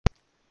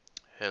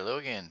Hello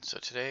again. So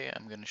today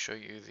I'm going to show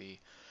you the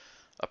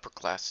upper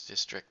class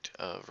district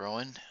of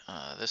Rowan.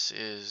 This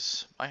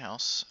is my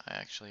house. I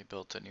actually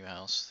built a new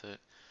house that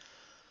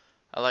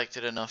I liked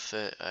it enough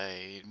that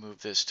I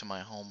moved this to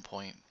my home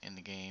point in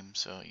the game.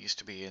 So it used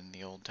to be in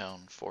the old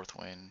town Fourth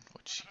Win,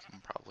 which you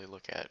can probably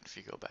look at if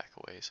you go back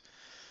a ways.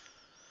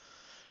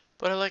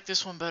 But I like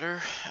this one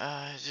better.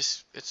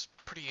 It's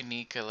pretty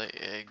unique.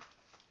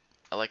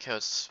 I like how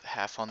it's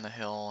half on the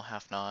hill,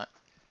 half not,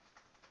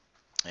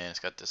 and it's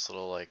got this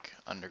little like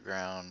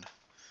underground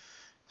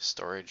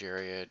storage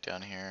area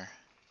down here.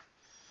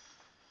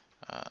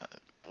 Uh,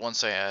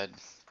 Once I add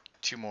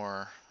two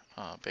more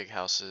big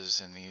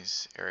houses in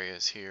these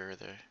areas here,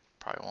 they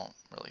probably won't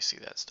really see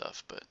that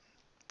stuff, but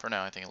for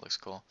now I think it looks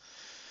cool.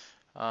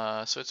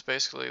 So it's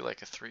basically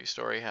like a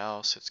three-story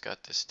house. It's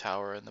got this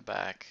tower in the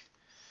back.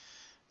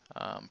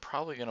 I'm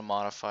probably going to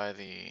modify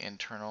the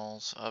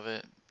internals of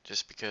it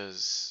just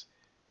because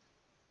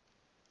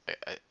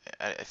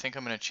I think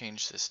I'm going to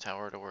change this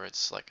tower to where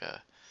it's like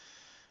a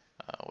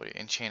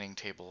enchanting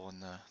table in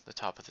the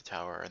top of the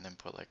tower, and then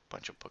put like a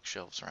bunch of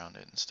bookshelves around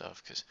it and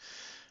stuff. Because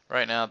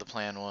right now the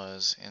plan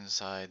was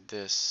inside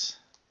this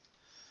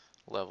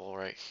level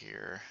right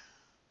here.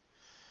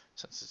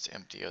 Since it's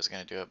empty, I was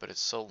going to do it, but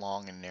it's so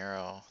long and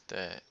narrow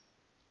that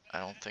I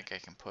don't think I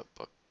can put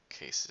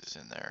bookcases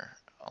in there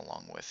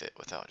along with it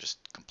without just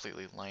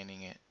completely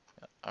lining it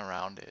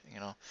around it, you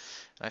know.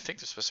 And I think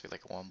there's supposed to be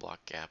like a 1 block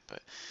gap,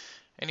 but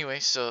anyway,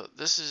 so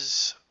this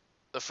is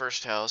the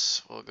first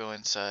house. We'll go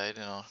inside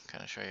and I'll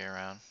kind of show you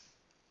around.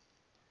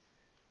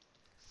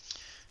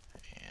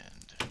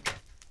 And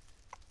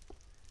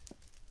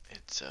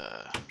it's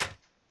a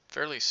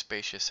fairly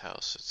spacious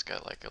house. It's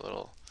got like a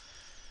little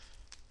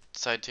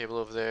side table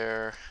over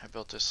there. I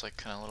built this like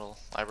kind of little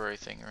library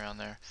thing around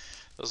there.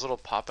 Those little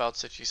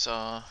pop-outs that you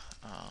saw,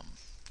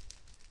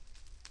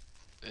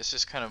 this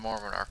is kind of more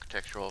of an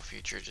architectural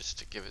feature just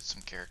to give it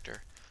some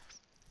character.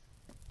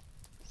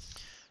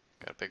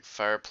 Got a big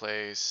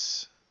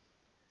fireplace.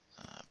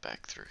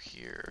 Back through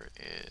here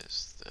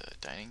is the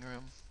dining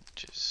room,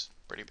 which is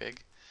pretty big.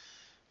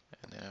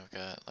 And then I've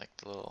got like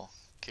the little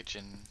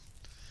kitchen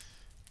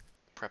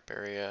prep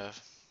area.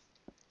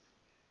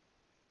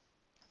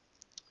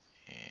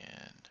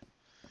 And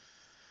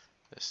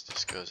this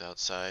just goes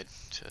outside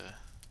to,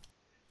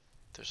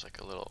 there's like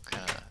a little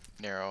kind of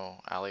narrow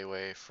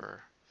alleyway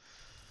for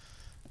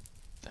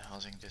the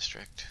housing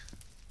district.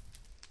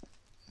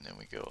 And then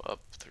we go up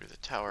through the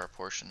tower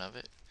portion of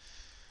it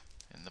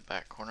in the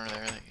back corner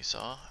there that you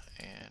saw,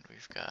 and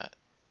we've got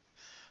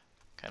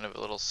kind of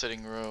a little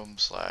sitting room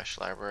slash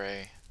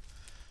library.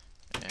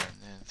 And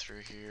then through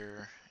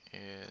here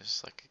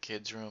is like a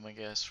kid's room, I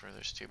guess, where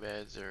there's 2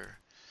 beds, or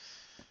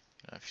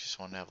you know, if you just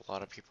want to have a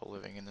lot of people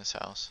living in this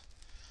house.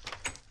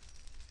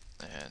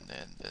 And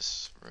then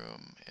this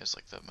room is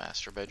like the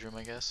master bedroom,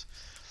 I guess.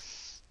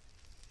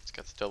 It's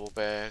got the double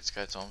bed, it's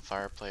got its own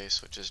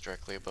fireplace, which is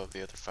directly above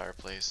the other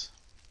fireplace.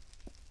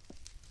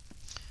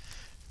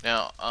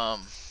 Now,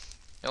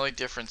 the only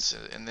difference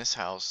in this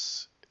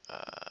house,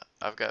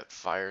 I've got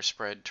fire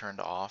spread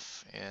turned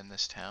off in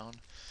this town.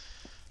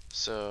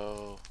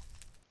 So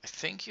I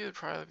think you would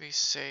probably be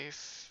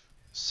safe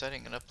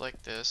setting it up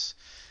like this.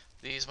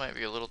 These might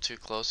be a little too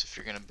close if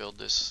you're going to build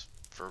this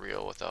for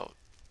real without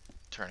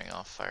turning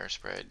off fire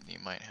spread. You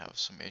might have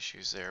some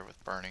issues there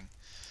with burning.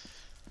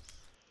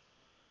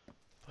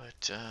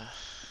 But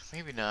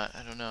maybe not,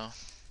 I don't know.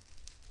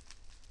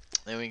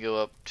 Then we go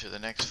up to the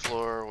next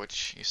floor,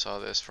 which you saw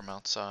this from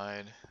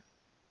outside.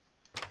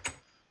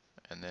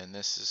 And then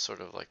this is sort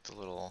of like the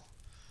little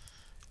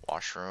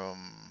washroom,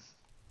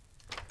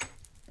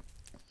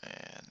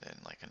 and then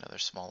like another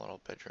small little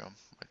bedroom,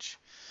 which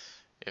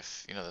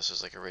if you know this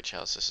was like a rich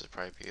house, this would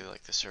probably be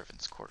like the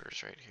servants'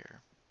 quarters right here.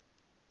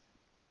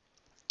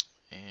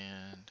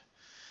 And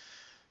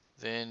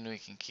then we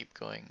can keep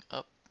going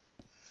up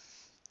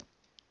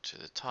to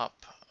the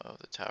top of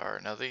the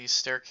tower. Now these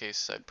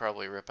staircases I'd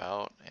probably rip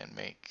out and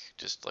make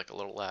just like a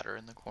little ladder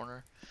in the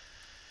corner,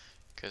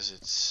 because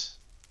it's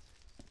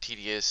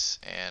tedious,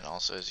 and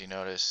also, as you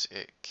notice,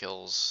 it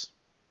kills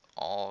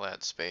all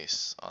that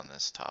space on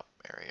this top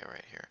area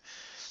right here.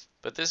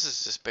 But this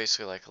is just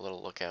basically like a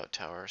little lookout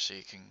tower, so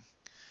you can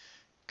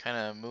kind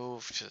of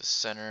move to the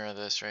center of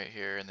this right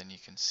here, and then you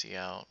can see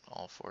out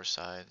all 4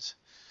 sides.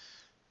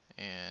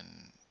 And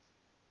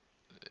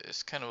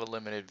it's kind of a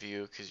limited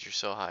view because you're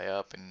so high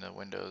up, and the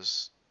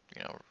windows,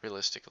 you know,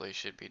 realistically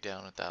should be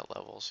down at that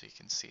level so you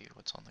can see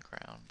what's on the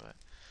ground. But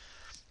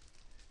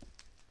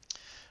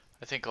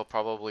I think I'll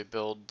probably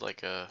build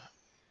like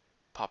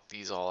pop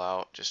these all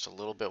out just a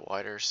little bit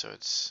wider, so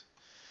it's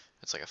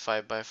like a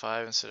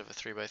 5x5 instead of a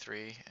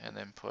 3x3, and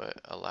then put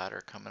a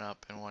ladder coming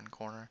up in one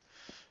corner,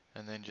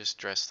 and then just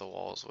dress the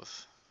walls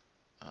with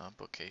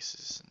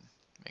bookcases and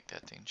make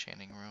that the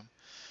enchanting room.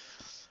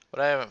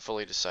 But I haven't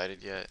fully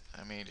decided yet.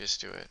 I may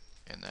just do it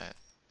in that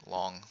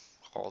long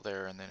hall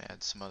there and then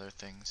add some other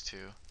things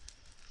too.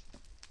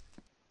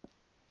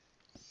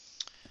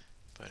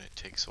 But it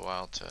takes a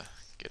while to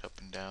get up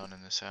and down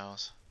in this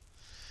house.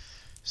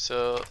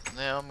 So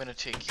now I'm gonna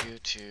take you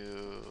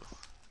to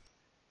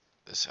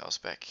this house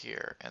back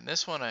here, and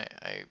this one I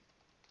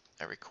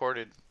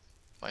recorded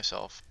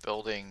myself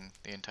building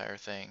the entire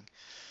thing.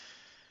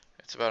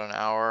 It's about an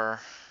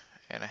hour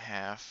and a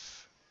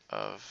half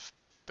of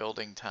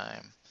building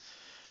time.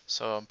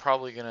 So I'm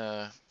probably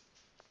gonna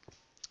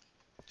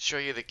show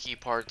you the key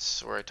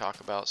parts where I talk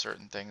about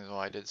certain things,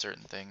 why I did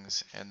certain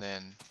things, and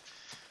then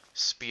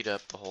speed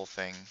up the whole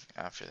thing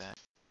after that.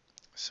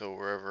 So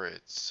wherever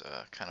it's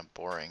kind of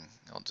boring,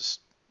 I'll just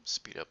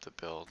speed up the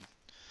build,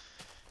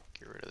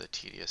 get rid of the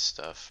tedious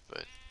stuff.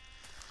 But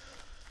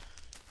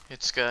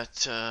it's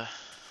got, I'll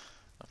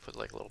put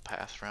like a little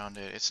path around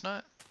it. It's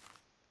not,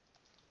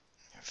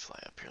 fly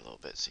up here a little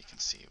bit so you can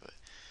see, but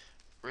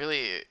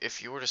really,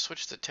 if you were to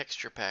switch the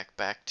texture pack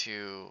back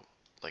to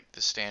like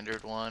the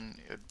standard one,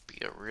 it would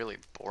be a really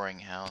boring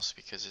house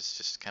because it's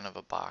just kind of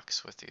a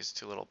box with these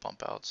two little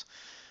bump outs.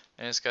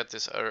 And it's got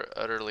this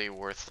utterly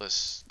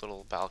worthless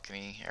little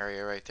balcony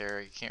area right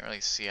there. You can't really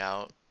see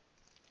out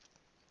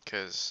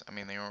because, I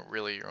mean,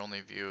 really your only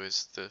view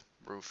is the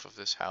roof of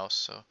this house.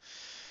 So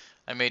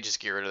I may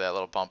just get rid of that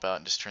little bump out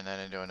and just turn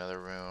that into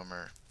another room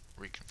or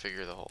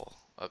reconfigure the whole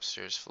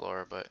upstairs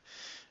floor. But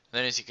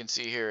then as you can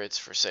see here, it's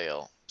for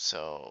sale.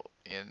 So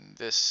in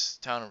this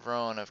town of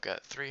Rowan, I've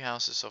got 3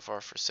 houses so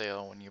far for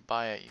sale. When you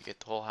buy it, you get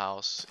the whole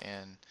house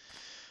and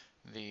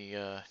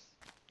the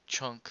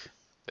chunk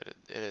that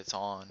it's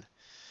on.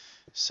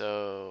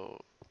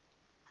 So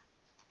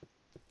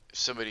if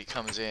somebody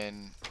comes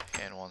in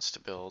and wants to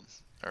build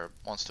or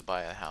wants to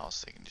buy a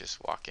house, they can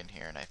just walk in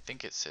here, and I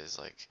think it says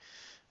like,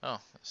 oh,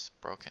 it's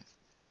broken.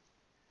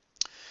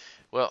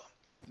 Well,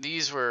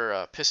 these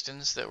were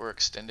pistons that were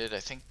extended. I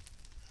think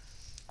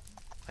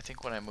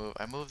when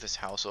I moved this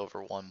house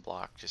over 1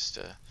 block just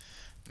to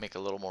make a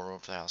little more room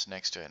for the house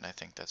next to it, and I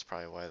think that's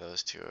probably why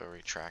those 2 are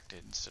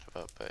retracted instead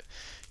of up. But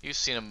you've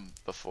seen them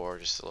before,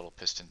 just the little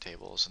piston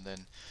tables. And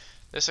then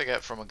this I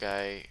got from a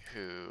guy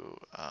who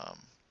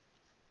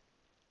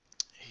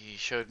he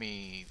showed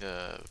me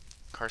the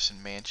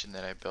Carson mansion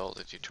that I built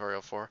a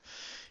tutorial for.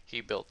 He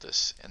built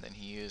this, and then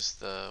he used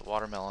the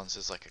watermelons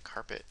as like a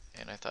carpet,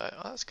 and I thought,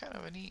 oh, that's kind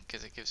of a neat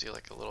because it gives you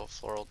like a little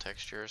floral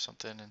texture or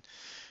something. And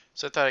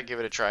so I thought I'd give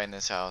it a try in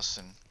this house,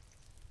 and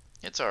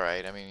it's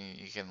alright. I mean,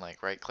 you can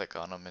like right click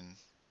on them and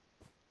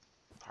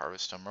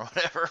harvest them or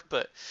whatever,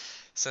 but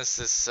since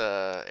this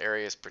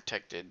area is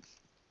protected,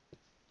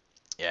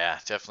 yeah,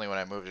 definitely when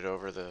I moved it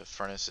over, the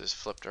furnaces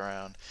flipped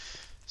around.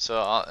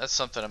 So that's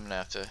something I'm gonna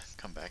have to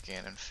come back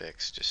in and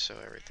fix just so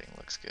everything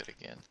looks good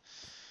again.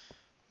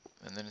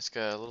 And then it's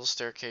got a little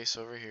staircase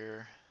over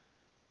here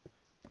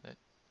that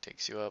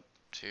takes you up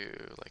to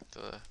like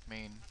the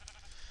main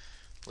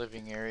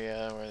living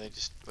area where they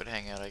just would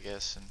hang out, I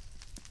guess. And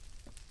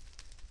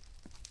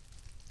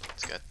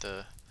it's got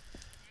the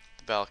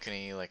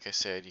balcony, like I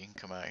said. You can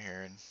come out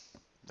here and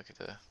look at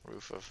the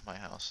roof of my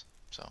house.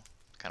 So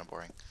kind of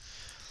boring.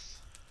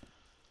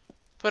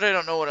 But I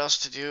don't know what else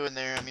to do in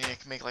there. I mean, I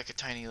can make like a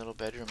tiny little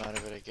bedroom out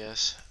of it, I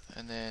guess.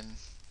 And then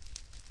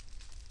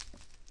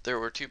there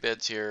were 2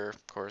 beds here.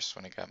 Of course,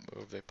 when it got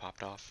moved, they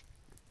popped off.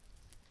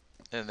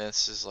 And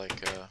this is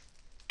like a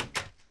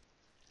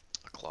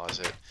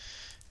closet.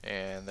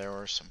 And there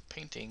were some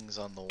paintings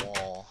on the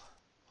wall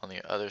on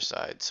the other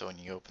side. So when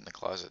you open the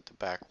closet, the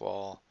back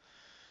wall,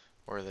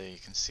 where you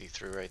can see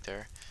through right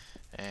there,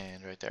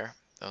 and right there,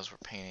 those were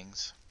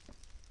paintings.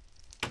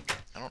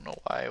 I don't know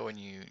why when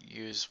you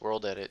use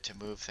World Edit to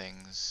move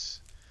things,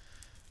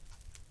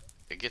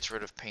 it gets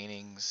rid of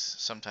paintings.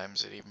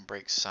 Sometimes it even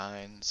breaks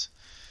signs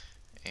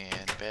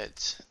and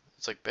beds.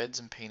 It's like beds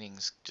and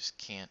paintings just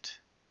can't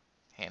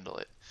handle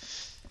it.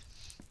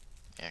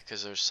 Yeah,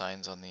 because there's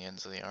signs on the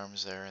ends of the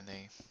arms there, and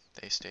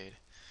they stayed.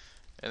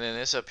 And then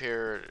this up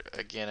here,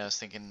 again, I was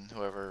thinking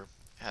whoever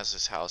has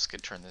this house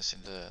could turn this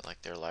into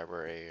like their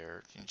library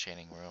or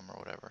enchanting room or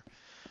whatever.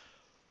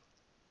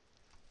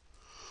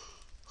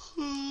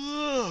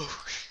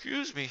 Oh,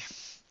 excuse me.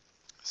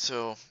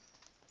 So,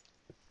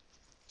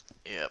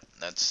 yep,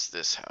 that's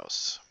this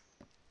house.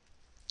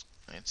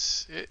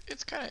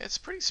 It's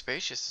pretty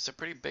spacious. It's a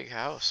pretty big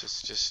house.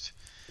 It's just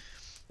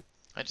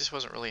I just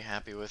wasn't really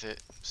happy with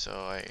it, so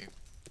I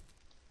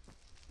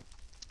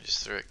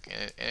just threw it.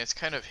 And it's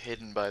kind of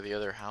hidden by the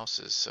other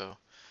houses, so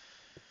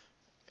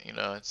you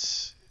know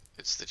it's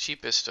the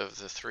cheapest of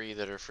the 3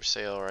 that are for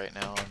sale right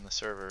now on the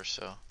server.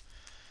 So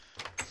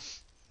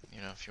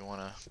you know, if you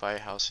want to buy a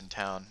house in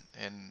town,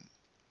 and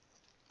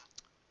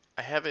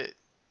I have it.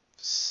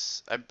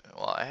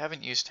 Well, I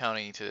haven't used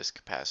Townie to this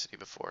capacity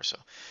before, so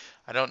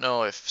I don't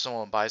know if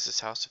someone buys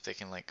this house if they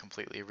can like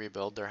completely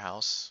rebuild their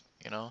house,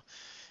 you know.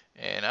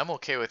 And I'm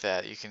okay with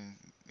that. You can,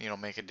 you know,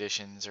 make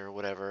additions or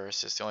whatever.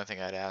 It's just the only thing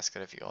I'd ask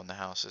that if you own the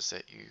house is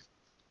that you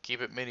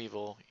keep it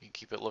medieval, you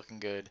keep it looking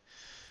good,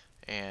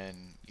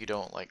 and you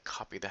don't like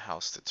copy the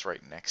house that's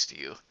right next to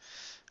you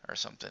or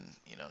something,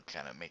 you know,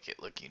 kind of make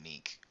it look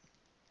unique.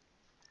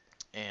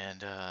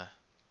 And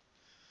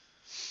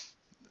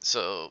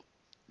so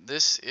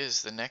this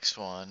is the next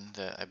one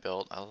that I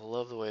built. I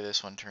love the way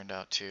this one turned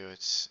out too.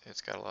 It's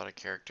got a lot of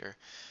character.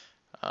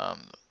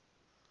 Um,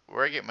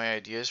 where I get my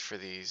ideas for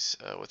these,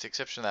 with the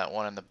exception of that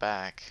one in the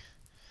back,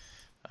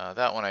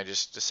 that one I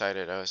just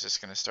decided I was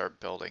just going to start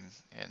building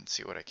and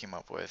see what I came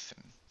up with.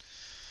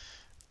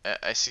 And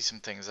I see some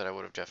things that I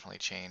would have definitely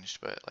changed,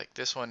 but like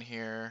this one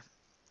here,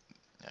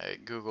 I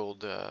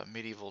googled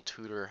medieval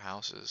Tudor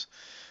houses,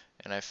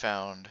 and I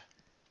found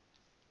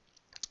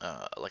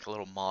like a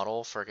little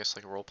model for, I guess,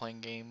 like role-playing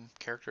game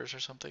characters or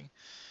something.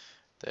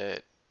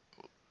 That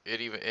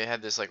it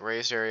had this like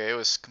raised area. It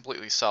was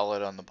completely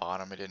solid on the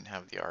bottom. It didn't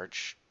have the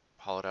arch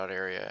hollowed out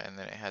area, and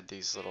then it had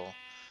these little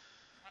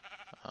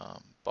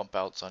bump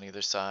outs on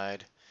either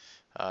side.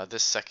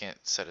 This second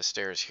set of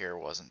stairs here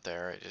wasn't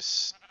there. It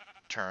just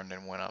turned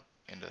and went up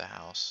into the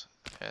house.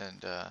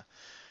 And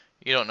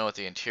you don't know what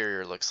the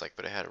interior looks like,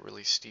 but it had a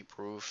really steep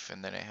roof,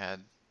 and then it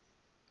had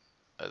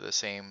the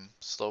same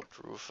sloped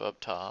roof up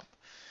top.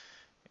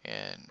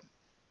 And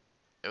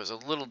it was a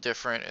little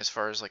different as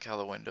far as like how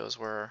the windows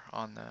were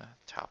on the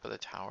top of the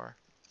tower.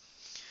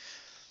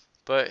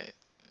 But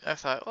I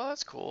thought, well,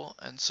 that's cool.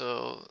 And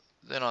so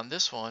then on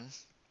this one,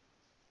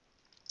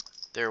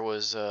 there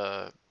was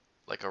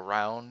like a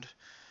round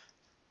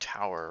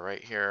tower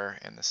right here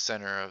in the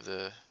center of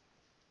the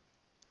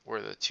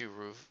where the two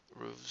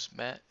roofs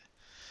met.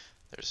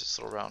 There's this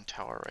little round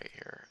tower right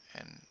here,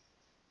 and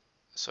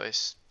so I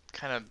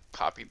kind of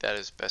copied that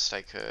as best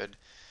I could.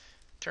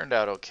 Turned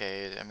out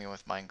okay. I mean,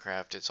 with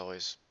Minecraft, it's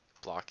always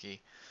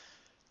blocky.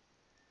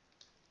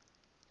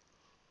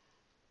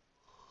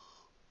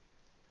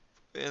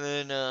 And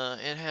then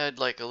it had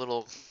like a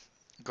little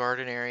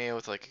garden area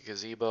with like a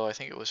gazebo. I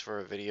think it was for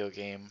a video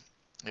game.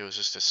 It was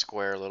just a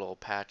square little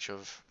patch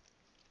of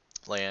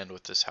land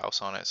with this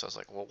house on it. So I was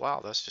like, well,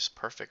 wow, that's just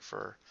perfect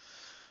for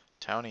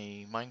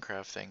towny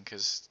Minecraft thing,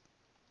 because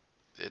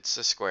it's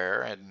a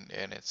square and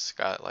it's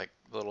got like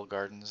little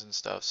gardens and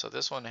stuff. So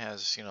this one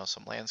has, you know,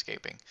 some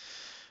landscaping,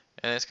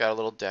 and it's got a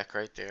little deck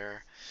right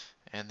there.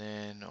 And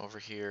then over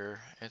here,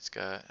 it's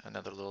got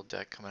another little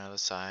deck coming out of the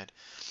side.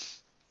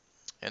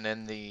 And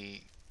then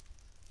the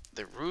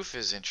roof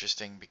is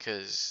interesting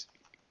because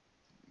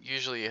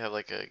usually you have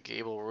like a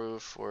gable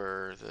roof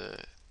where the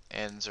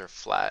ends are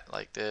flat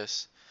like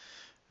this,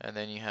 and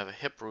then you have a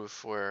hip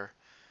roof where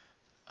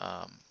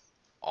um,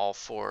 all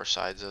four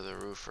sides of the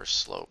roof are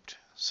sloped,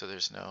 so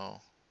there's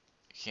no,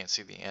 you can't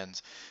see the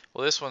ends.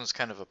 Well, this one's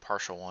kind of a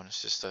partial one.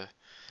 It's just the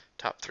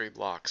top three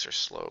blocks are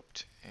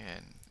sloped,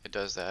 and it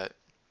does that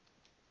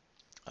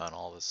on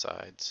all the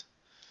sides.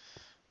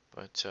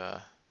 But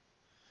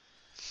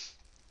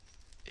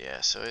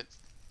yeah, so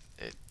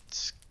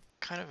it's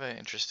kind of an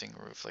interesting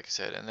roof, like I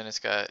said. And then it's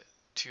got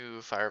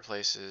two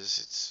fireplaces.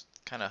 It's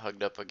kind of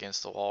hugged up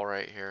against the wall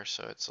right here,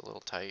 so it's a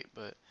little tight,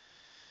 but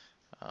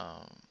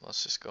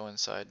let's just go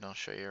inside and I'll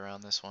show you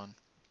around this one.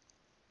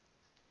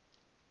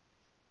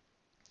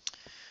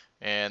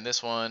 And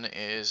this one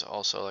is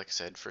also, like I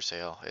said, for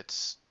sale.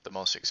 It's the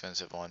most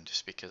expensive one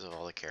just because of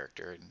all the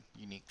character and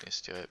uniqueness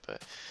to it,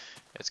 but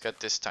it's got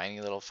this tiny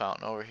little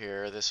fountain over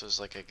here. This was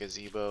like a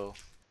gazebo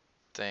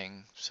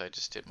thing, so I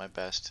just did my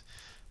best.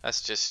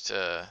 That's just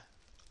a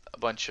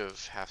bunch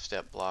of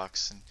half-step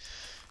blocks, and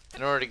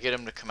in order to get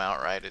them to come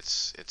out right,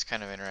 it's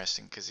kind of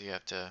interesting because you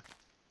have to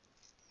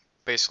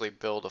basically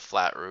build a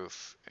flat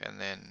roof and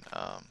then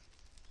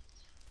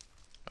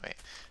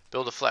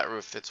build a flat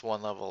roof that's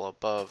one level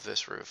above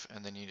this roof,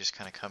 and then you just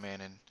kind of come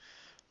in and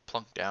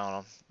plunk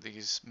down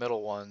these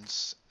middle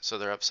ones so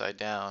they're upside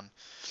down,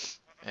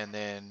 and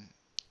then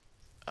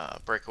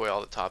break away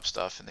all the top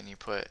stuff, and then you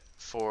put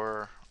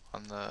four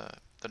on the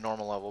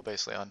normal level,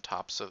 basically on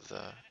tops of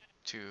the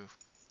two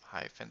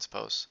high fence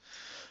posts,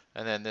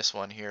 and then this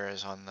one here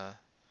is on the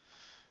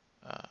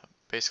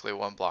basically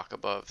one block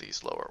above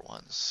these lower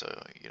ones, so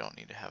you don't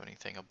need to have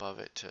anything above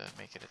it to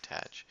make it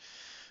attach.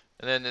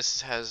 And then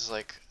this has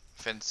like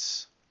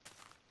fence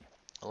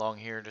along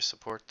here to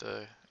support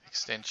the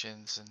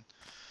extensions, and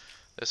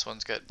this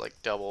one's got like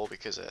double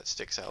because that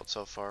sticks out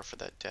so far for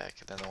that deck,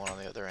 and then the one on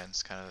the other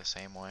end's kind of the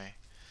same way.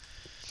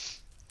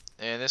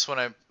 And this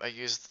one I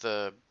used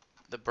the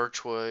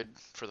birch wood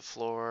for the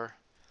floor.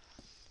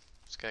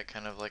 It's got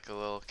kind of like a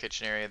little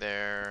kitchen area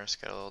there. It's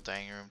got a little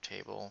dining room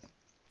table,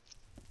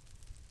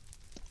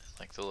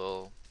 like the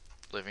little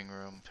living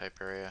room type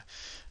area.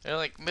 And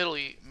like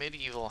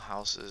medieval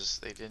houses,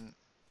 they didn't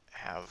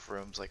have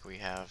rooms like we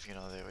have. You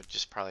know, they would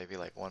just probably be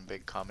like one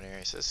big common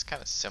area. So it's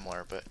kind of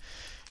similar, but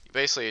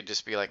basically it'd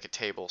just be like a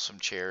table, some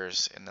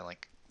chairs, and then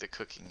like the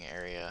cooking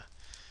area,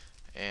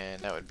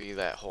 and that would be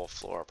that whole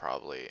floor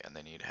probably. And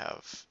then you'd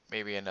have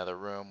maybe another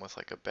room with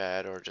like a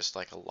bed or just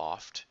like a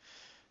loft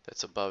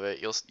that's above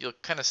it. You'll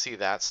kind of see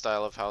that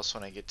style of house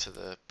when I get to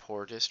the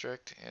poor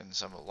district and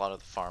a lot of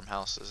the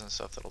farmhouses and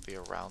stuff that'll be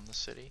around the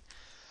city.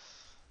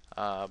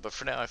 But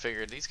for now, I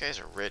figured these guys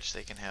are rich.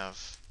 They can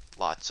have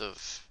lots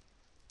of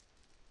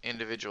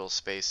individual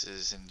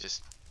spaces and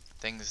just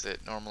things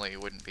that normally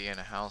wouldn't be in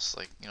a house,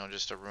 like, you know,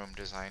 just a room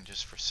designed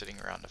just for sitting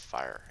around a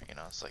fire. You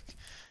know, it's like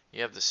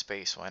you have the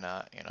space, why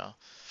not? You know.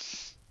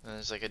 And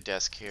there's like a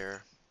desk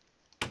here,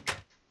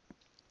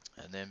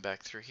 and then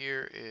back through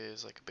here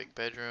is like a big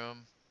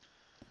bedroom.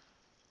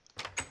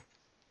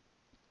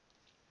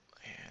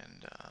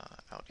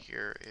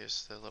 here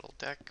is the little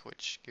deck,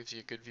 which gives you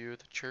a good view of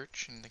the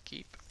church and the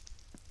keep,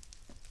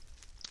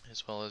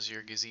 as well as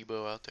your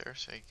gazebo out there,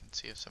 so you can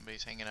see if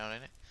somebody's hanging out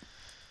in it.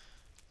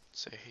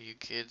 Say, hey, you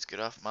kids,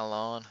 get off my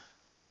lawn.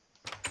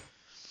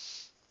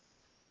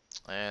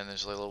 And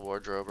there's a little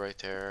wardrobe right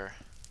there.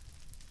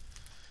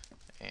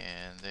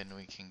 And then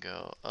we can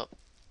go up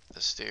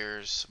the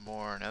stairs some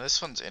more. Now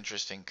this one's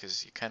interesting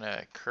because you kind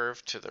of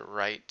curve to the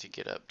right to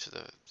get up to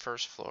the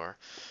first floor,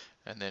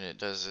 and then it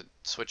does a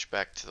switch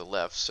back to the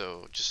left.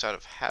 So just out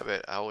of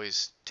habit, I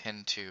always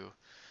tend to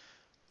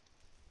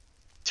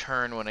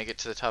turn when I get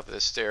to the top of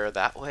the stair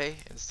that way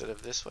instead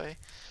of this way.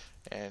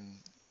 And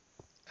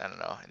I don't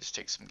know, it just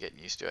takes some getting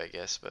used to, I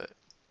guess. But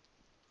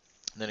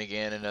then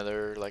again,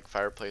 another like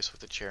fireplace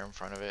with a chair in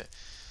front of it.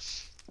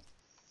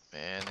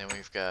 And then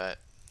we've got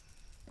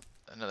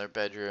another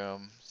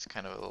bedroom. It's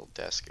kind of a little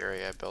desk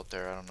area I built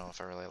there. I don't know if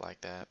I really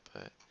like that,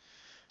 but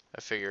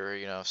I figure,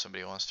 you know, if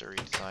somebody wants to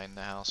redesign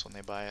the house when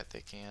they buy it,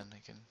 they can.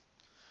 They can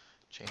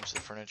change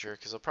the furniture,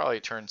 because they'll probably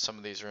turn some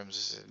of these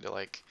rooms into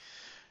like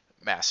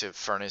massive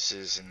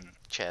furnaces and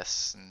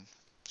chests and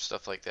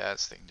stuff like that,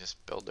 so they can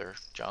just build their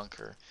junk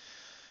or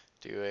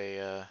do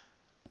a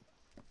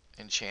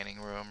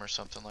enchanting room or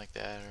something like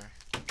that,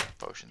 or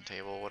potion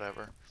table,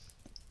 whatever.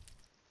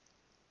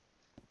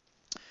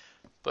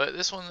 But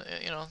this one,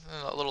 you know,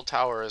 a little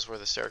tower is where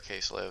the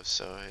staircase lives,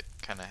 so it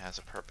kind of has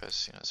a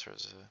purpose, you know, it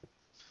serves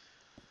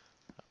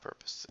a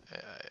purpose.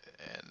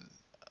 And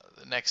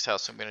the next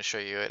house I'm going to show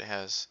you, it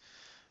has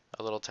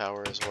a little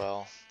tower as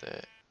well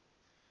that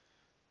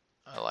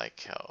I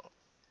like how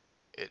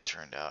it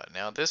turned out.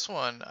 Now this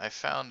one, I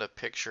found a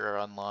picture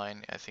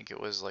online. I think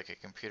it was like a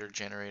computer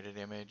generated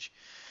image.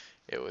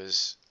 It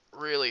was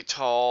really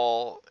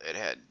tall. It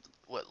had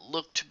what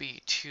looked to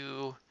be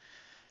two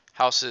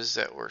houses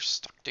that were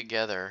stuck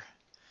together,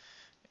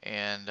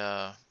 and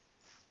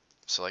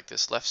so like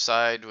this left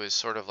side was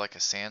sort of like a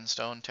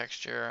sandstone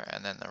texture,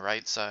 and then the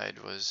right side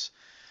was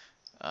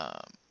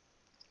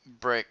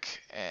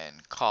brick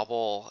and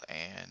cobble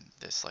and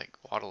this like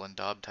wattle and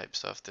daub type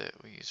stuff that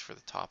we use for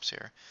the tops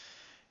here.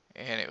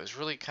 And it was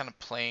really kind of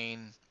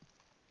plain,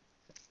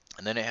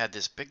 and then it had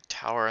this big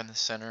tower in the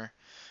center,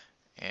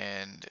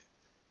 and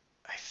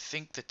I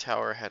think the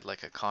tower had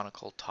like a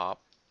conical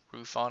top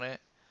roof on it,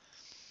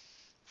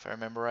 if I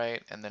remember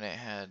right, and then it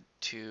had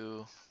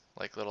two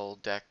like little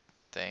deck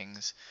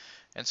things.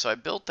 And so I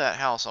built that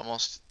house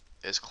almost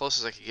as close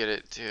as I could get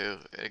it to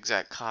an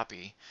exact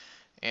copy,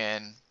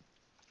 and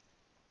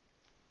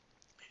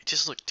it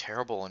just looked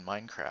terrible in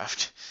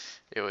Minecraft.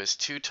 It was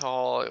too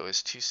tall, it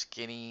was too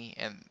skinny,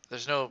 and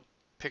there's no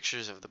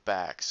pictures of the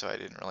back, so I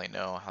didn't really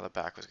know how the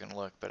back was going to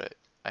look, but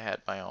I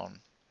had my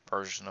own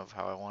version of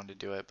how I wanted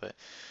to do it, but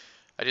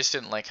I just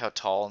didn't like how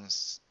tall and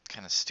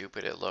kind of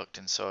stupid it looked,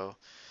 and so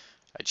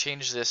I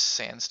changed this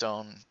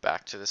sandstone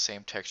back to the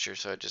same texture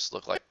so it just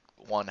looked like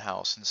one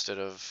house instead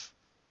of,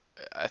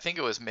 I think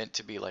it was meant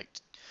to be like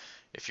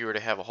if you were to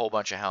have a whole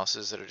bunch of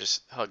houses that are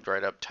just hugged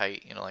right up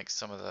tight, you know, like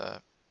some of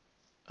the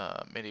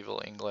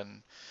medieval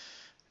England,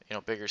 you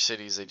know, bigger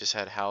cities, they just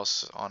had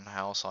house on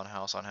house on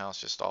house on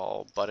house, just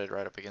all butted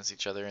right up against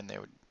each other, and they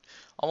would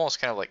almost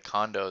kind of like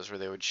condos where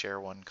they would share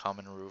one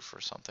common roof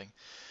or something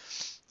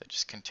that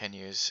just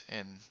continues.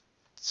 And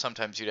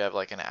sometimes you'd have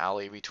like an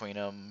alley between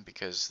them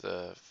because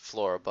the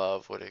floor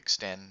above would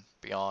extend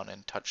beyond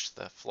and touch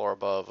the floor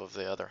above of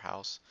the other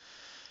house.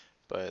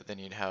 But then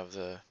you'd have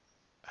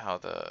how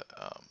the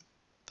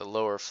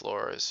lower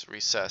floor is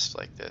recessed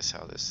like this,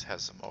 how this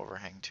has some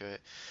overhang to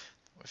it.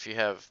 If you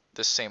have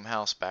this same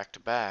house back to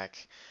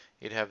back,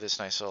 you'd have this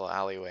nice little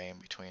alleyway in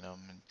between them.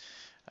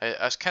 And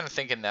I was kind of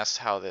thinking that's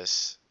how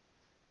this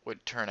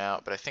would turn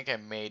out, but I think I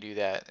may do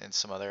that in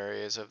some other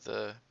areas of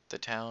the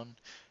town,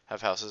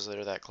 have houses that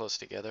are that close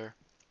together.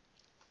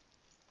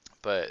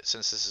 But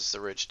since this is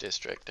the rich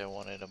district, I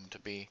wanted them to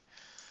be,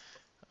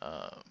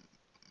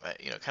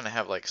 you know, kind of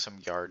have like some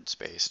yard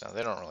space. Now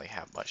they don't really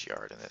have much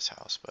yard in this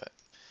house, but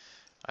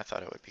I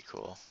thought it would be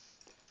cool.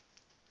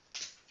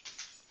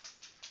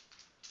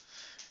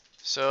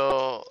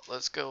 So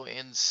let's go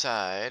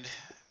inside.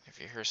 If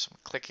you hear some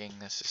clicking,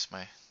 this is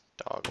my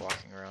dog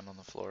walking around on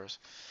the floors.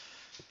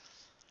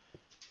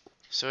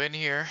 So in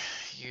here,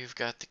 you've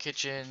got the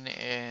kitchen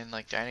and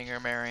like dining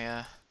room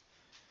area.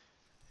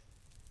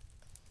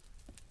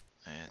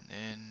 And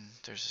then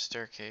there's a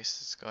staircase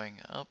that's going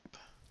up.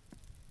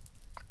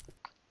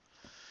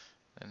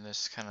 And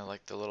this is kind of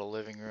like the little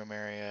living room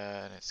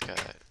area, and it's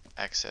got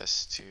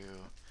access to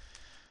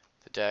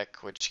the deck,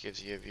 which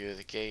gives you a view of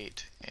the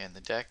gate, and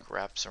the deck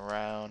wraps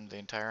around the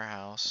entire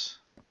house.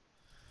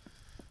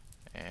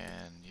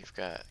 And you've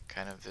got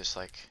kind of this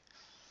like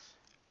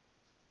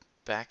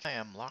back. I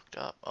am locked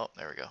up. Oh,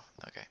 there we go.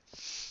 Okay.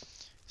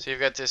 So you've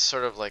got this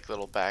sort of like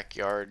little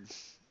backyard,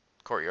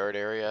 courtyard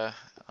area.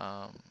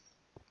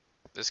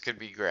 This could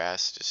be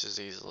grass just as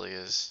easily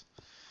as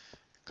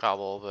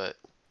cobble, but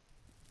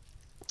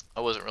I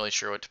wasn't really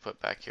sure what to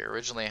put back here.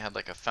 Originally I had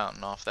like a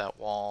fountain off that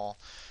wall,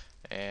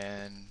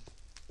 and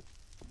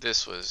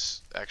this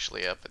was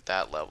actually up at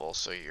that level,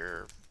 so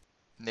your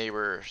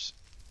neighbor's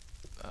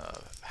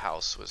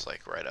house was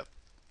like right up,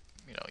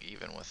 you know,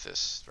 even with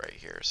this right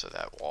here. So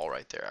that wall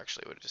right there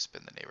actually would have just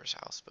been the neighbor's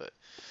house. But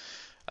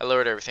I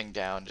lowered everything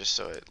down just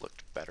so it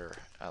looked better.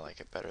 I like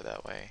it better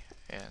that way.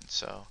 And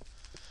so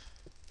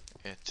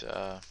it, you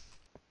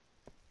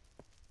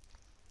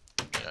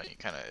know, you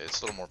kind of,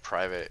 it's a little more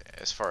private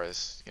as far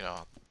as, you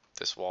know,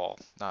 this wall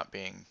not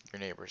being your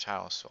neighbor's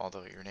house,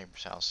 although your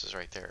neighbor's house is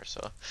right there. So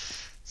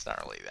it's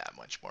not really that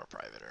much more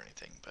private or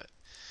anything. But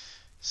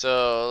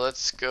so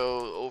let's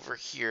go over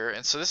here.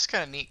 And so this is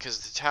kind of neat because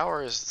the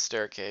tower is the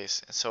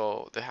staircase. And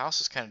so the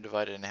house is kind of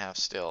divided in half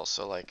still.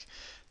 So like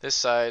this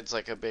side's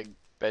like a big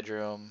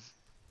bedroom.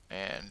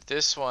 And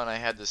this one I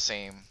had the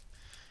same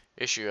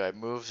issue. I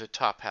moved the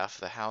top half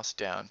of the house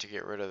down to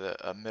get rid of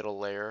the middle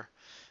layer.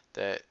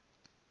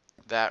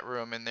 That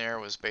room in there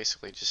was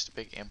basically just a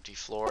big empty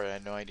floor. I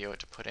had no idea what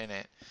to put in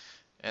it.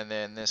 And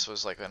then this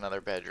was like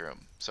another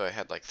bedroom. So I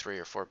had like 3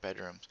 or 4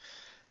 bedrooms.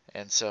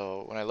 And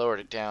so when I lowered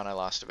it down, I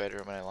lost a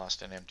bedroom and I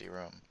lost an empty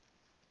room.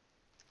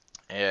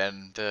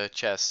 And the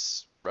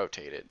chests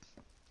rotated.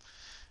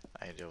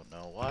 I don't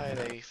know why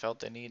they felt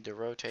the need to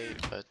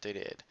rotate, but they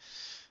did.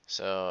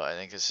 So I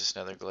think it's just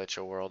another glitch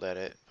or world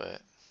edit,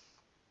 but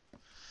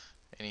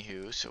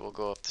anywho, so we'll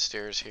go up the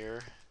stairs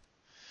here.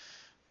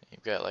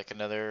 You've got like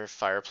another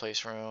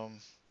fireplace room,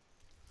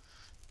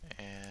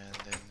 and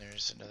then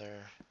there's another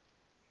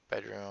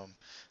bedroom.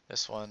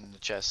 This one, the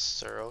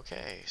chests are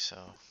okay, so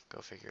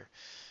go figure.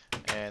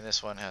 And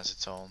this one has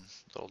its own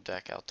little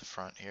deck out the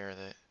front here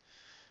that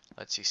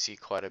lets you see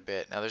quite a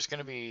bit. Now there's going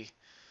to be,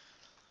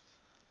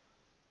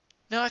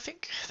 no, I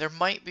think there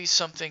might be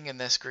something in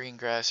this green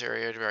grass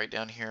area right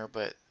down here,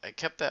 but I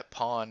kept that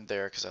pond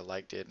there because I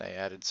liked it, and I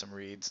added some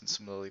reeds and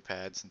some lily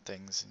pads and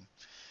things, and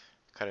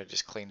kind of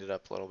just cleaned it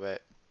up a little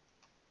bit.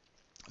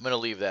 I'm going to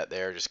leave that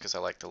there just because I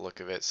like the look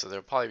of it. So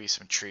there'll probably be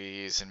some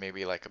trees and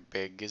maybe like a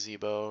big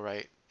gazebo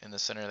right in the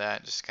center of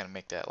that, just kind of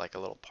make that like a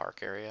little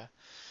park area.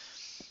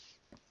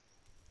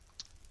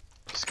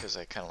 Just because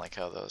I kind of like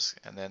how those,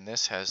 and then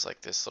this has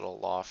like this little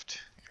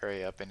loft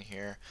area up in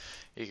here.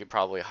 You could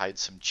probably hide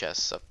some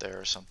chests up there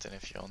or something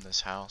if you own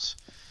this house.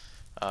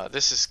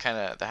 This is kind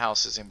of, the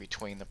house is in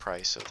between the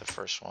price of the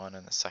first one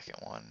and the second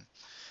one.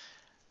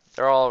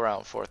 They're all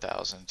around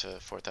 4,000 to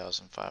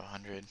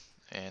 4,500,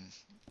 and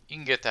you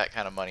can get that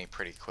kind of money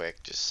pretty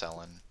quick just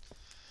selling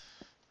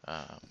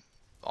um,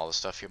 all the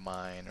stuff you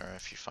mine, or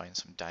if you find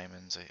some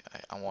diamonds.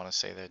 I want to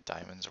say that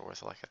diamonds are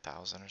worth like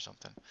 1,000 or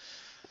something,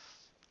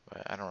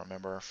 but I don't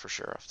remember for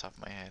sure off the top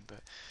of my head.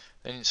 But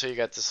then, so you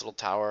got this little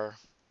tower.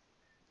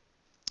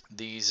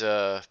 These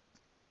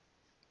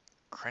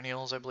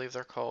cranials, I believe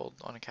they're called,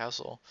 on a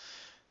castle.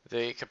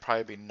 They could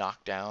probably be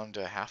knocked down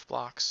to half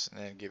blocks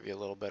and then give you a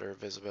little better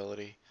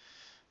visibility.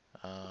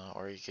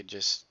 Or you could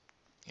just,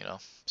 you know,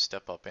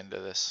 step up into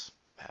this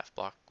half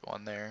block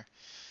one there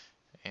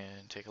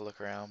and take a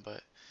look around.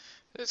 But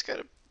it's got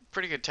a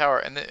pretty good tower.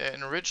 And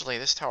originally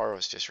this tower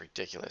was just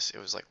ridiculous. It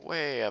was like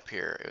way up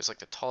here. It was like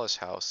the tallest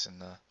house in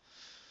the,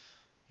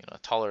 you know,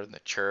 taller than the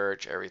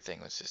church. Everything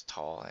was just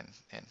tall,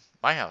 and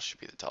my house should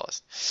be the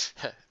tallest.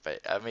 But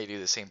I may do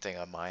the same thing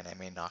on mine. I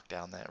may knock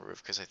down that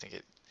roof because I think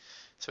it,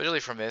 especially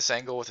from this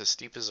angle with as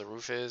steep as the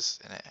roof is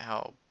and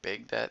how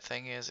big that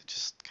thing is, it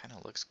just kind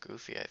of looks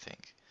goofy, I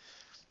think.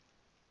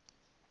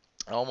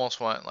 I almost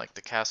want like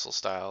the castle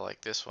style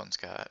like this one's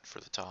got for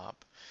the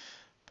top.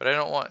 But I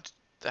don't want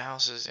the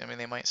houses, I mean,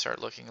 they might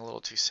start looking a little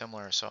too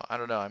similar. So I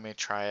don't know, I may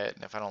try it,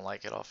 and if I don't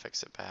like it, I'll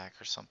fix it back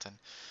or something.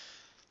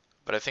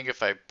 But I think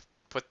if I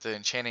put the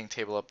enchanting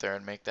table up there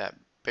and make that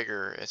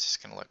bigger, it's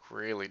just going to look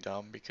really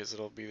dumb because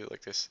it'll be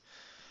like this,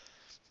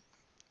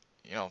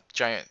 you know,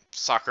 giant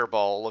soccer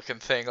ball looking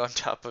thing on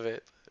top of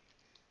it.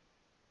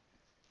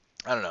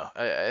 I don't know.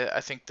 I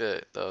think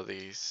that though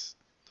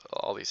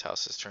all these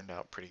houses turned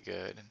out pretty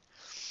good. And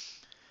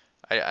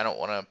I don't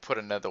want to put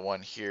another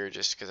one here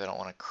just because I don't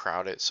want to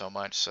crowd it so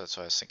much. So that's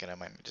why I was thinking I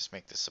might just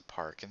make this a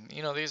park. And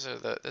you know, this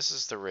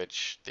is the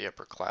rich, the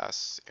upper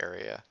class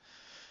area.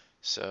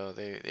 So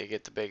they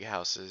get the big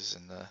houses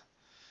and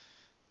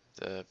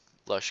the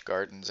lush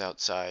gardens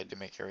outside to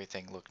make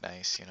everything look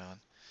nice, you know.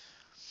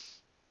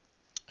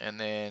 And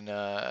then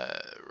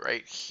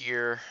right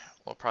here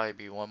will probably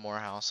be one more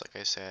house, like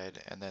I said,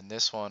 and then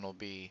this one will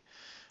be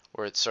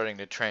where it's starting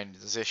to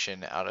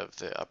transition out of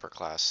the upper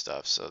class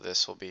stuff. So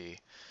this will be,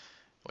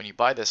 when you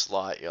buy this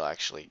lot, you'll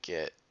actually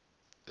get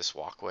this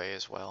walkway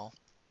as well.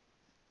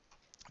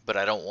 But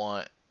I don't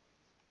want,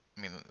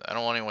 I mean, I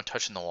don't want anyone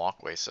touching the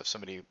walkway. So if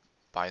somebody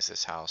buys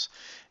this house,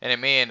 and it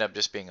may end up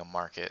just being a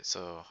market,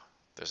 so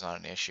there's not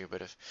an issue.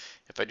 But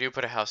if I do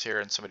put a house here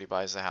and somebody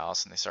buys the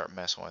house and they start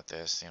messing with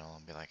this, you know,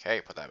 I'll be like,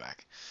 hey, put that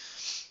back.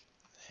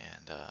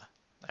 And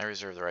I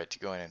reserve the right to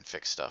go in and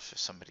fix stuff if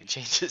somebody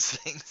changes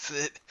things.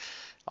 That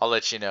I'll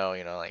let you know,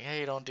 like,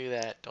 hey, don't do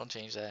that, don't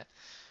change that.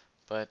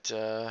 But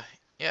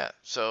yeah,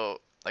 so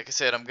like I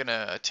said, I'm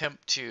gonna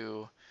attempt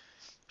to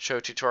show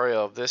a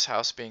tutorial of this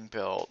house being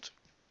built,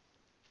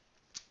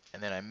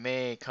 and then I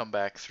may come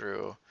back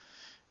through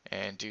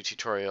and do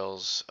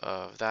tutorials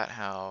of that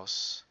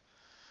house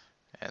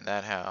and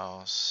that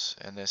house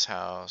and this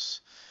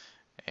house,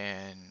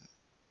 and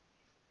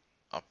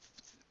I'll,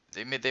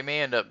 they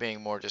may end up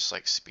being more just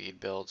like speed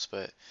builds,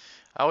 but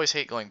I always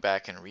hate going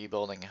back and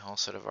rebuilding a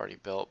house that I've already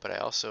built, but I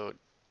also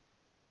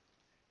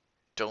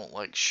don't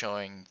like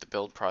showing the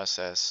build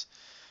process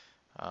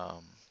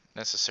um,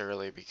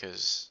 necessarily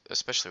because,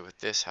 especially with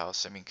this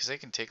house, I mean, because they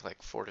can take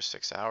like 4 to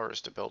 6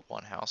 hours to build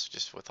one house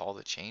just with all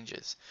the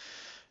changes.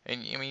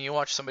 And I mean, you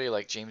watch somebody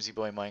like Jamesy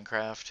Boy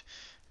Minecraft,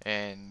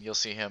 and you'll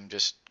see him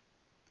just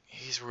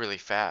he's really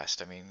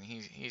fast. I mean,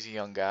 he's a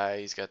young guy.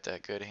 He's got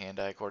that good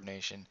hand-eye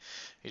coordination.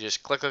 He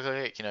just click, click,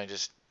 click,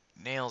 just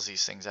nails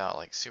these things out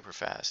like super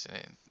fast. And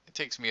it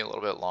takes me a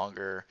little bit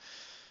longer.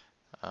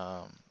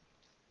 Um,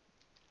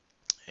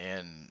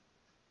 and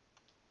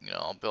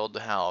I'll build the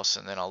house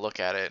and then I'll look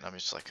at it and I'm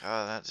just like,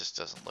 oh, that just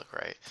doesn't look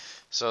right.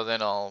 So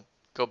then I'll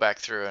go back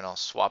through and I'll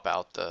swap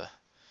out the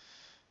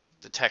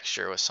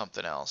texture with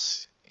something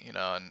else.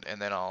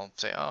 And then I'll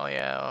say, oh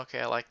yeah,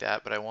 okay, I like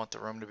that, but I want the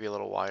room to be a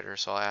little wider,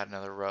 so I'll add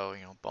another row,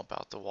 bump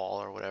out the wall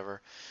or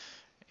whatever.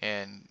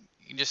 And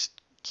you just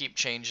keep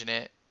changing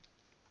it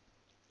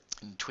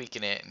and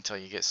tweaking it until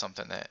you get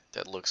something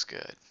that looks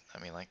good. I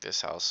mean, like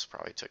this house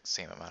probably took the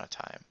same amount of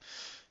time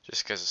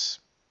just because,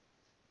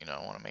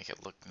 I want to make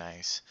it look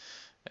nice.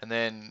 And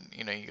then,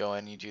 you go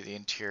in, you do the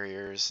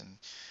interiors, and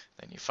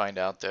then you find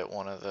out that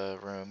one of the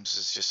rooms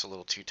is just a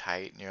little too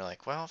tight, and you're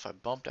like, well, if I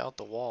bumped out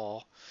the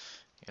wall,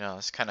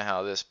 it's kind of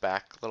how this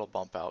back little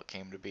bump out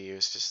came to be. It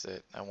was just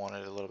that I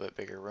wanted a little bit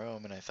bigger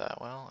room, and I thought,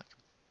 well,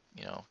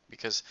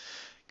 because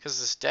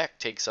this deck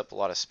takes up a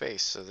lot of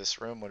space, so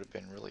this room would have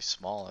been really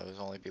small. It would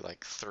only be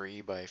like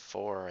 3 by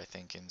 4, I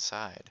think,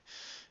 inside.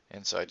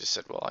 And so I just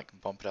said, well, I can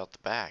bump it out the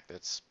back.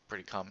 That's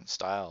pretty common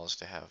style, is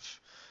to have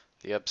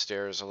the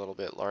upstairs a little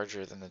bit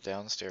larger than the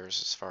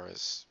downstairs as far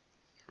as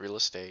real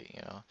estate.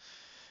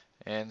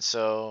 And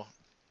so,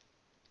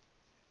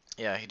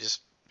 yeah,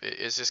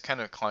 it's just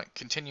kind of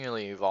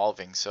continually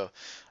evolving. So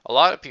a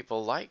lot of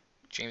people like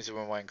James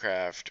Bond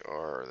Minecraft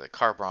or the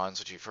Car Bronze,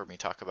 which you've heard me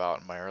talk about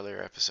in my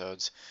earlier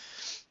episodes.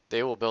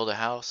 They will build a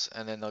house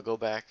and then they'll go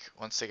back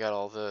once they got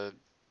all the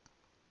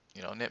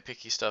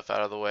nitpicky stuff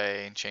out of the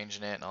way and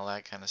changing it and all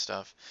that kind of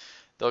stuff.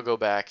 They'll go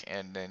back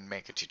and then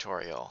make a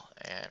tutorial,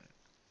 and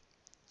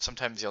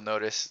sometimes you'll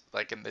notice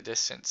like in the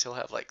distance he'll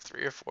have like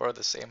 3 or 4 of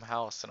the same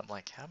house, and I'm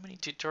like, how many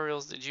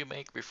tutorials did you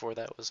make before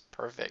that was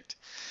perfect?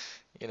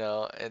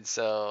 And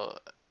so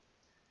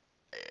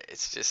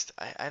it's just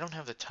I don't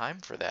have the time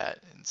for that.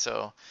 And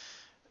so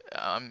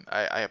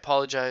I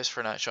apologize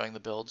for not showing the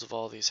builds of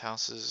all these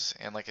houses,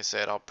 and like I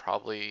said, I'll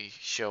probably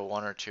show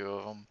 1 or 2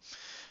 of them.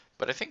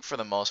 But I think for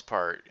the most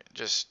part,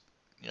 just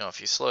if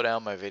you slow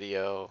down my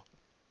video,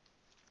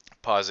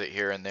 pause it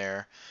here and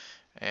there,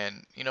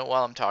 and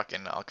while I'm talking,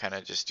 I'll kind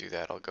of just do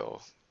that.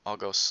 I'll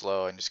go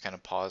slow and just kind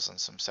of pause on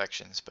some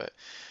sections, but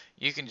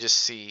you can just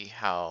see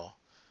how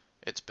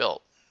it's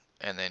built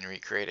and then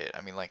recreate it.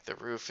 I mean, like the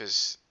roof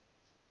is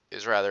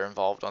rather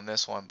involved on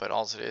this one, but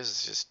all it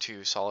is just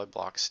 2 solid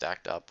blocks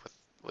stacked up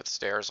with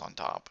stairs on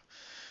top,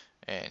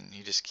 and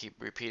you just keep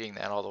repeating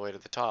that all the way to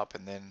the top.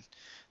 And then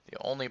the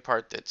only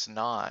part that's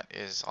not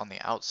is on the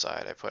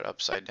outside. I put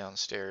upside down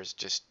stairs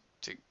just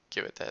to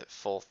give it that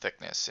full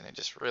thickness, and it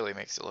just really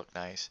makes it look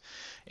nice.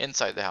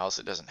 Inside the house,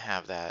 it doesn't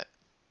have that,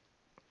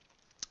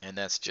 and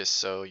that's just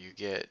so you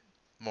get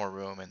more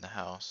room in the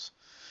house,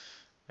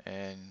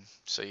 and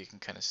so you can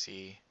kind of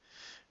see.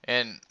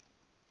 And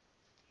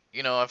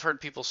I've heard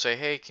people say,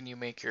 "Hey, can you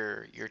make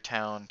your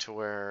town to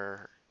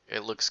where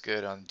it looks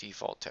good on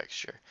default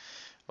texture?"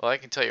 Well, I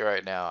can tell you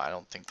right now, I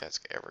don't think that's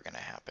ever going to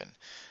happen.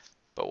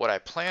 But what I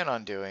plan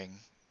on doing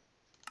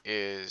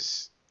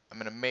is I'm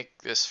going to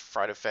make this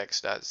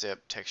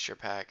friedeffects.zip texture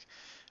pack.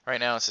 Right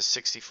now it's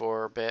a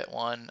 64-bit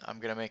one. I'm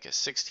going to make a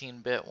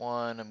 16-bit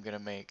one. I'm going to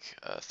make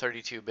a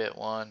 32-bit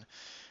one.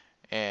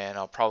 And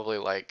I'll probably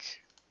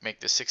make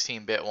the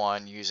 16-bit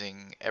one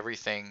using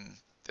everything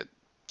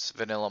that's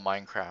vanilla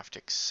Minecraft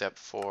except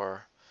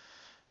for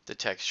the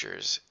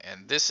textures.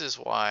 And this is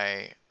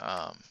why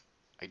I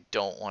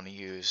don't want to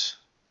use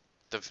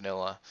the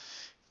vanilla,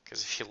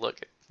 because if you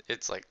look at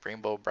it's like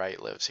Rainbow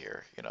Bright lives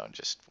here, and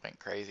just went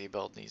crazy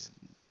building these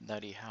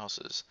nutty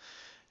houses.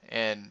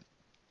 And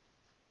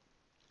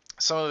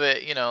some of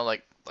it,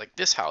 like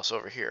this house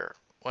over here.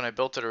 When I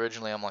built it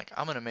originally, I'm like,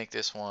 I'm gonna make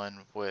this one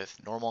with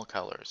normal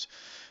colors.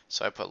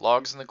 So I put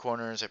logs in the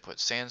corners, I put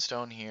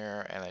sandstone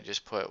here, and I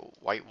just put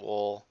white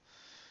wool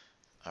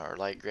or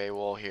light gray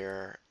wool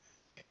here,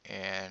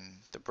 and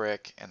the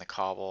brick and the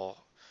cobble.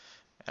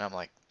 And I'm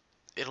like,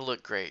 it'll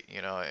look great,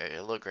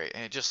 it'll look great.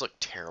 And it just looked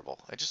terrible.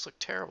 It just looked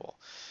terrible.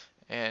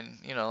 And,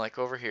 like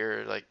over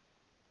here, like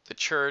the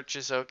church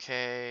is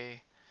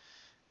okay.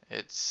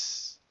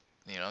 It's,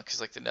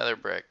 because like the nether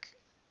brick,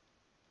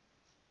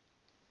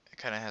 it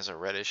kind of has a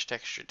reddish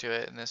texture to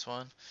it in this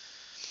one.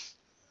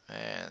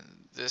 And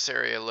this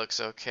area looks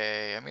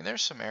okay. I mean,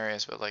 there's some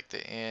areas, but like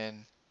the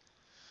inn,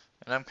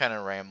 and I'm kind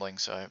of rambling,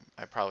 so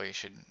I probably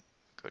shouldn't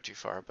go too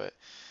far, but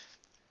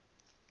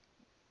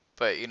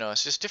but you know,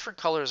 it's just different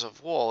colors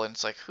of wool, and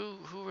it's like who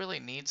really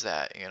needs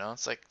that? You know,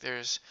 it's like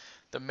there's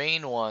the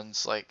main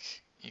ones. Like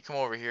you come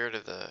over here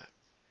to the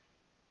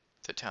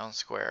town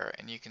square,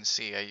 and you can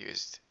see I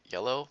used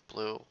yellow,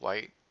 blue,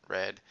 white,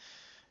 red,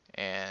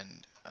 and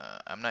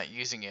I'm not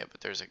using it,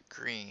 but there's a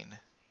green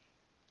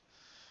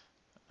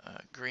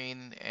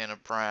and a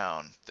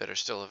brown that are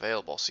still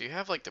available. So you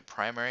have like the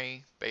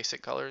primary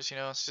basic colors, you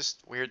know, it's just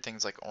weird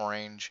things like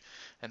orange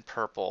and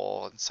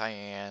purple and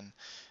cyan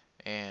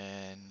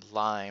and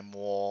lime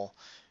wool,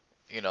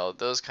 you know,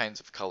 those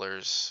kinds of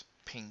colors,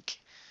 pink,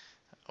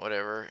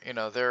 whatever, you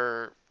know,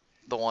 they're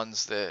the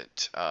ones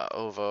that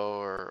Ovo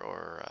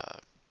or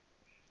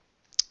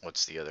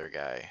what's the other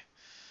guy?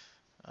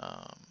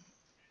 Um,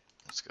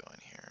 let's go in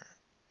here.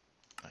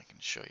 I can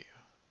show you.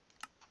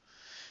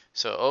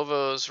 So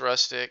Ovo's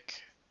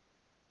rustic,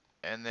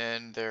 and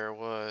then there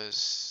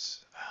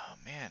was, oh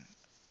man,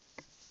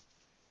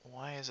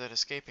 why is that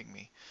escaping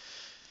me?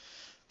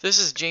 This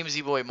is James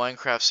E. Boy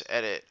Minecraft's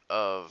edit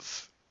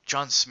of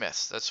John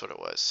Smith. That's what it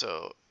was.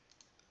 So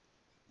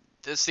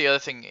that's the other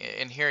thing.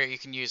 In here, you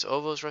can use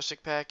Ovo's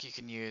Rustic Pack. You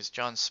can use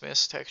John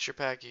Smith's Texture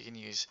Pack. You can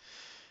use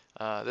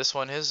this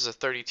one. His is a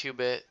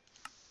 32-bit.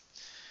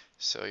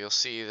 So you'll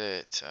see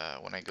that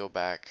when I go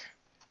back,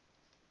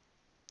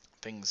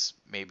 things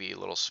may be a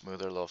little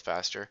smoother, a little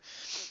faster.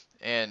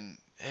 And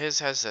his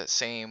has that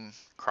same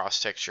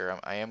cross texture.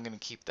 I am going to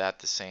keep that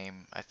the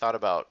same. I thought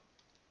about,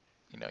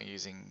 you know,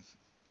 using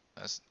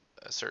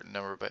a certain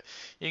number, but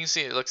you can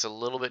see it looks a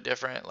little bit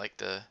different. Like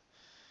the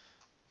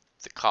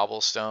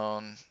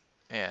cobblestone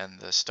and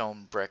the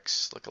stone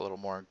bricks look a little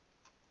more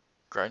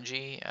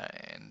grungy,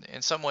 and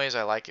in some ways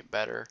I like it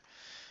better.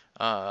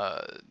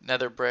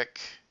 Nether brick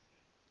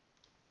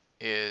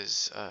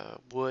is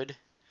wood,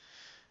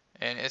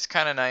 and it's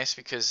kind of nice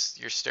because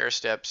your stair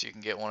steps, you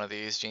can get one of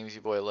these.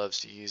 Jamesy Boy loves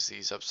to use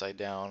these upside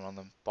down on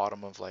the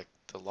bottom of like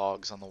the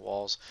logs on the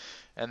walls.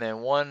 And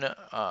then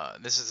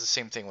this is the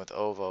same thing with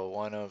Ovo.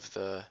 One of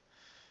the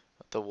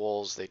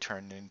wools they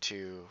turn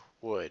into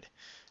wood.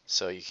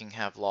 So you can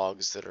have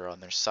logs that are on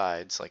their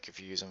sides, like if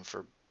you use them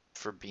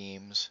for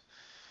beams.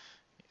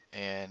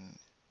 And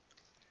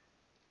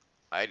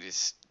I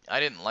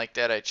didn't like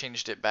that. I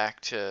changed it back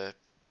to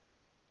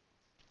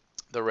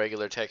the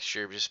regular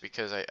texture just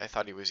because I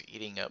thought he was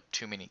eating up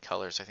too many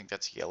colors. I think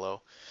that's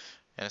yellow.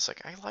 And it's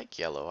like, I like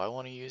yellow. I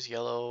want to use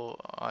yellow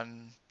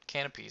on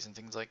canopies and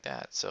things like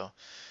that. So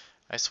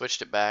I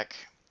switched it back.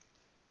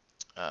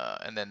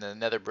 And then the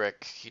nether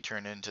brick he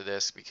turned into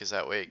this because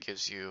that way it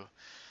gives you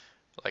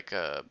like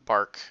a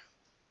bark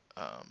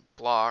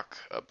block,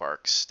 a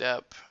bark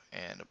step,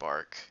 and a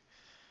bark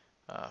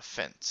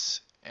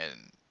fence.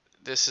 And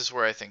this is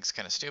where I think it's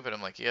kind of stupid.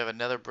 I'm like, you have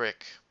another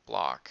brick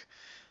block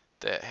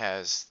that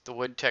has the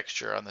wood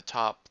texture on the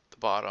top, the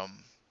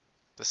bottom,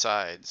 the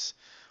sides.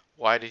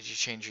 Why did you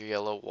change your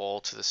yellow wool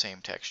to the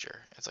same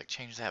texture? It's like,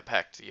 change that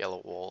back to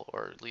yellow wool,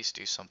 or at least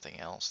do something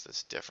else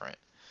that's different.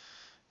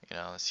 You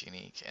know, that's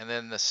unique. And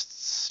then the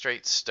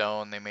straight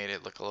stone, they made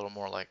it look a little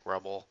more like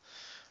rubble.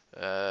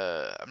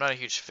 I'm not a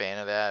huge fan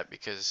of that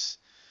because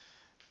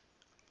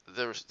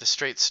the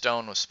straight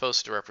stone was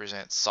supposed to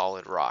represent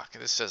solid rock.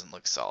 This doesn't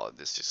look solid.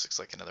 This just looks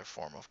like another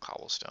form of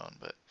cobblestone,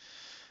 but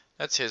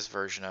that's his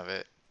version of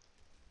it.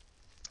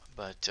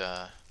 But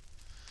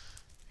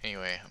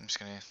anyway, I'm just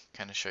going to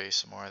kind of show you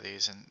some more of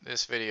these. And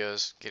this video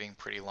is getting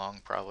pretty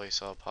long probably,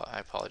 so I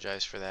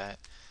apologize for that.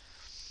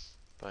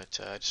 But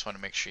I just want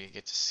to make sure you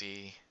get to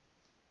see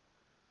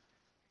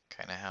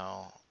kind of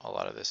how a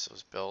lot of this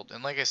was built.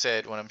 And like I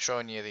said, when I'm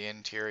showing you the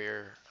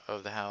interior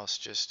of the house,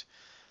 just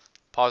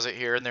pause it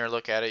here and there,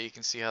 look at it. You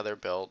can see how they're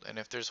built. And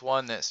if there's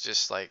one that's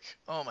just like,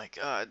 oh my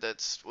god,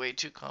 that's way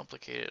too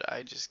complicated,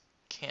 I just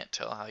can't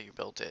tell how you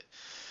built it,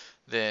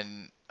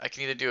 then I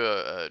can either do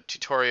a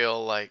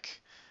tutorial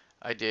like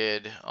I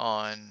did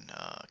on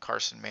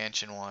Carson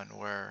Mansion one,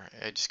 where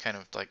I just kind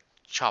of like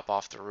chop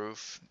off the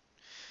roof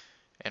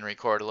and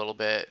record a little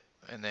bit,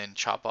 and then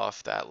chop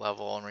off that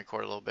level and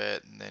record a little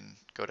bit, and then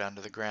go down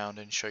to the ground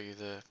and show you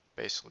the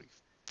basically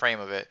frame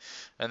of it.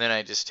 And then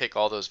I just take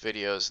all those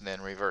videos and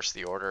then reverse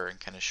the order and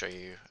kind of show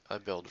you a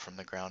build from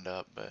the ground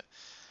up. But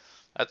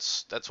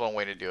that's one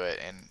way to do it,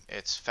 and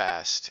it's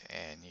fast,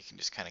 and you can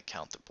just kind of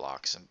count the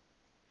blocks and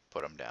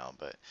put them down.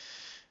 But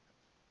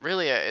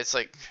really, it's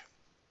like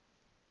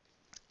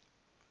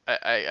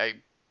I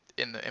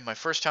in my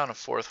first town of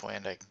Fourth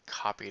Wind, I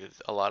copied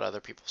a lot of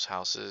other people's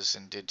houses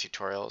and did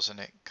tutorials, and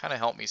it kind of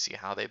helped me see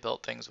how they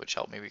built things, which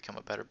helped me become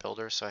a better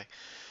builder. So I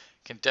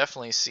can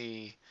definitely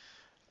see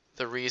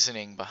the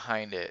reasoning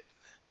behind it,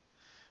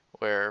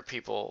 where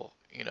people,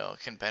 you know,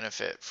 can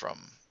benefit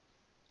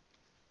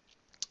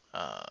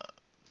uh,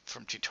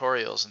 from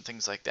tutorials and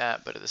things like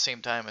that. But at the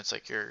same time, it's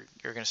like you're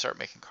gonna start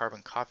making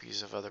carbon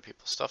copies of other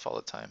people's stuff all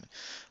the time.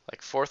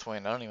 Like Fourth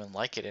Wind, I don't even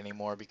like it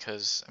anymore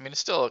because I mean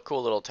it's still a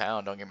cool little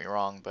town. Don't get me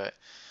wrong, but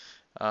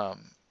um,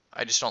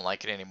 I just don't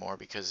like it anymore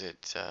because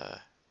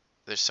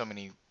there's so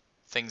many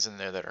things in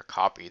there that are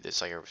copied.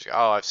 It's like everybody's,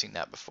 oh, I've seen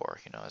that before.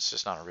 You know, it's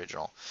just not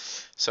original.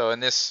 So in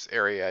this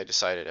area, I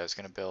decided I was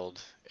going to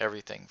build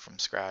everything from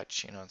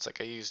scratch. You know, it's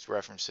like I used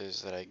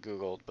references that I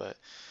Googled, but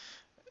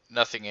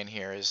nothing in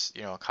here is,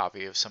 you know, a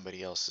copy of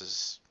somebody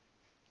else's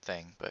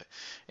thing. But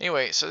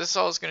anyway, so this is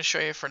all I was going to show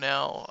you for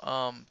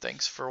now.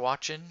 Thanks for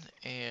watching,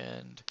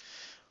 and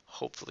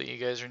hopefully you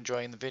guys are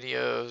enjoying the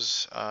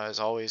videos. As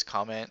always,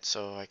 comment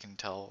so I can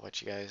tell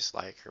what you guys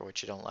like or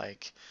what you don't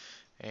like,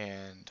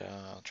 and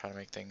I'll try to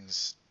make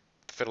things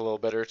fit a little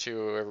better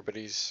to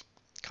everybody's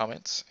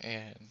comments.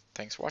 And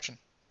thanks for watching.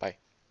 Bye.